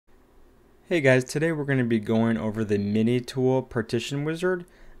Hey guys, today we're going to be going over the MiniTool Partition Wizard.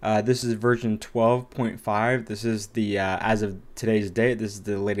 This is version 12.5. This is the, as of today's date, this is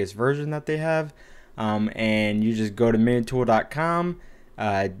the latest version that they have. And you just go to minitool.com,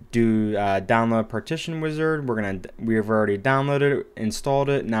 download Partition Wizard. We've already downloaded it, installed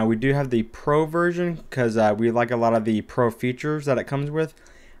it. Now we do have the Pro version because we like a lot of the Pro features that it comes with.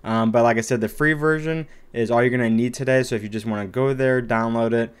 But like I said, the free version is all you're going to need today. So if you just want to go there,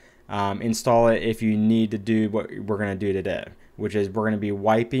 download it. Install it if you need to do what we're going to do today, which is we're going to be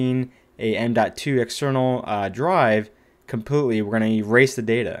wiping a M.2 external drive completely. We're going to erase the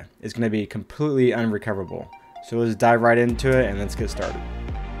data. It's going to be completely unrecoverable. So let's dive right into it and let's get started.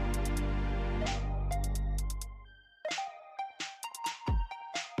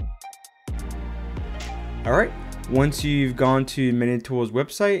 Alright, once you've gone to MiniTool's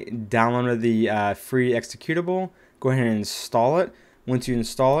website, downloaded the free executable, go ahead and install it. Once you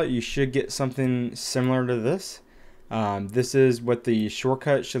install it, you should get something similar to this. This is what the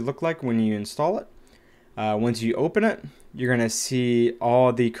shortcut should look like when you install it. Once you open it, you're going to see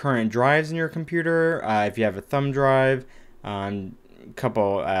all the current drives in your computer. If you have a thumb drive, a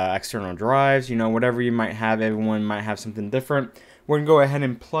couple external drives, you know, whatever you might have, everyone might have something different. We're going to go ahead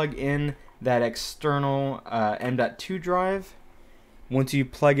and plug in that external M.2 drive. Once you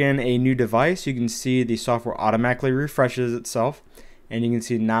plug in a new device, you can see the software automatically refreshes itself. And you can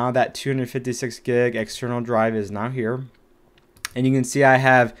see now that 256 gig external drive is now here. And you can see I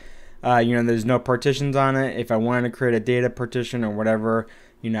have, there's no partitions on it. If I wanted to create a data partition or whatever,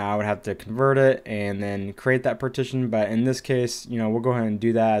 I would have to convert it and then create that partition. But in this case, we'll go ahead and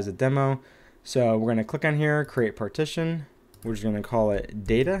do that as a demo. So we're going to click on here, create partition. We're just going to call it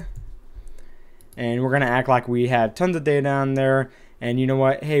data. And we're going to act like we have tons of data on there. And you know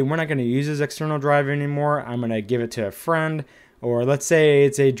what? Hey, we're not going to use this external drive anymore. I'm going to give it to a friend. Or let's say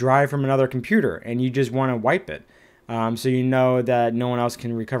it's a drive from another computer and you just want to wipe it. So you know that no one else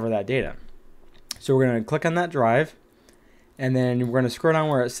can recover that data. So we're going to click on that drive. And then we're going to scroll down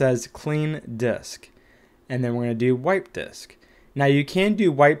where it says clean disk. And then we're going to do wipe disk. Now you can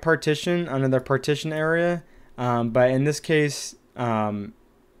do wipe partition under the partition area. But in this case, we're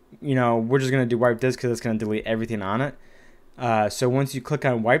just going to do wipe disk because it's going to delete everything on it. So once you click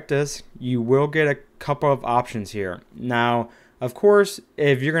on wipe disk, you will get a couple of options here. Now, of course,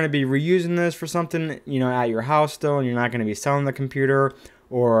 if you're going to be reusing this for something, at your house still, and you're not going to be selling the computer,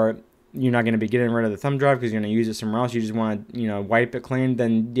 or you're not going to be getting rid of the thumb drive because you're going to use it somewhere else, you just want to, wipe it clean,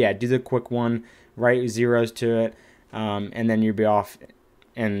 then yeah, do the quick one, write zeros to it, and then you'll be off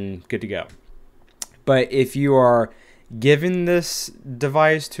and good to go. But if you are giving this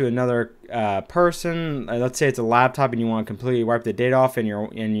device to another person, let's say it's a laptop and you want to completely wipe the data off, and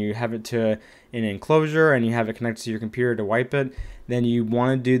you have it to an enclosure and you have it connected to your computer to wipe it, then you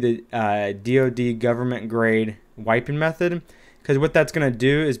want to do the DoD government grade wiping method, because what that's going to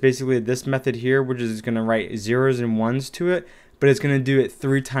do is basically this method here, which is going to write zeros and ones to it, but it's going to do it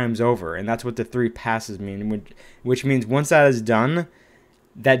 3 times over, and that's what the 3 passes mean, which means once that is done,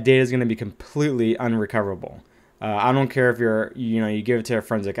 that data is going to be completely unrecoverable. I don't care if you give it to a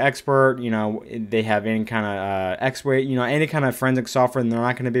forensic expert, they have any kind of X-ray, any kind of forensic software, and they're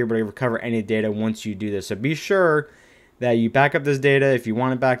not going to be able to recover any data once you do this. So be sure that you back up this data if you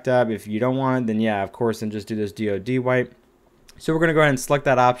want it backed up. If you don't want it, then yeah, of course, then just do this DoD wipe. So we're going to go ahead and select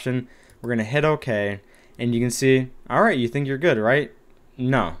that option. We're going to hit OK, and you can see, all right, you think you're good, right?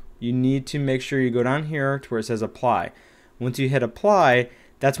 No, you need to make sure you go down here to where it says apply. Once you hit apply,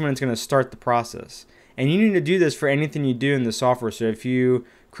 that's when it's going to start the process. And you need to do this for anything you do in the software. So if you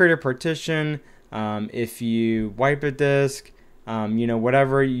create a partition, if you wipe a disk,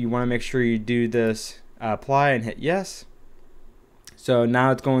 whatever, you want to make sure you do this, apply and hit yes. So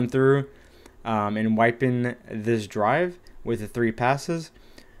now it's going through and wiping this drive with the 3 passes.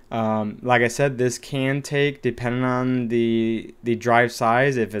 Like I said, this can take, depending on the drive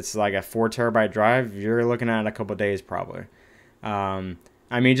size, if it's like a 4 terabyte drive, you're looking at a couple days probably.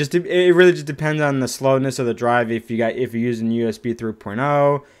 It really just depends on the slowness of the drive. If you're using USB 3.0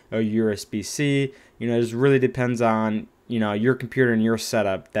 or USB-C, it just really depends on your computer and your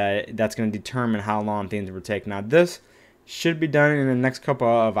setup. That's going to determine how long things will take. Now this should be done in the next couple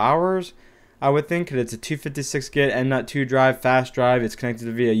of hours, I would think, because it's a 256 gig M.2 drive, fast drive. It's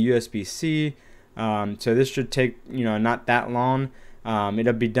connected via USB-C, so this should take not that long.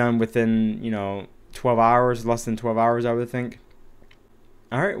 It'll be done within 12 hours, less than 12 hours, I would think.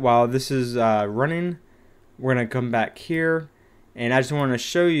 Alright, while this is running, we're going to come back here, and I just want to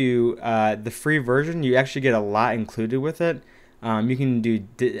show you the free version. You actually get a lot included with it. You can do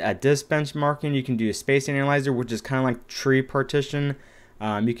a disk benchmarking, you can do a space analyzer, which is kind of like tree partition.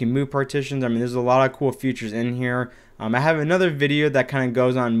 You can move partitions. I mean, there's a lot of cool features in here. I have another video that kind of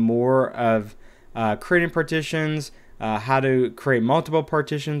goes on more of creating partitions, how to create multiple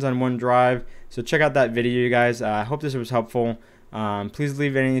partitions on one drive. So check out that video, you guys. I hope this was helpful. Please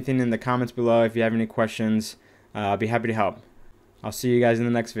leave anything in the comments below if you have any questions. I'll be happy to help. I'll see you guys in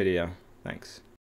the next video. Thanks.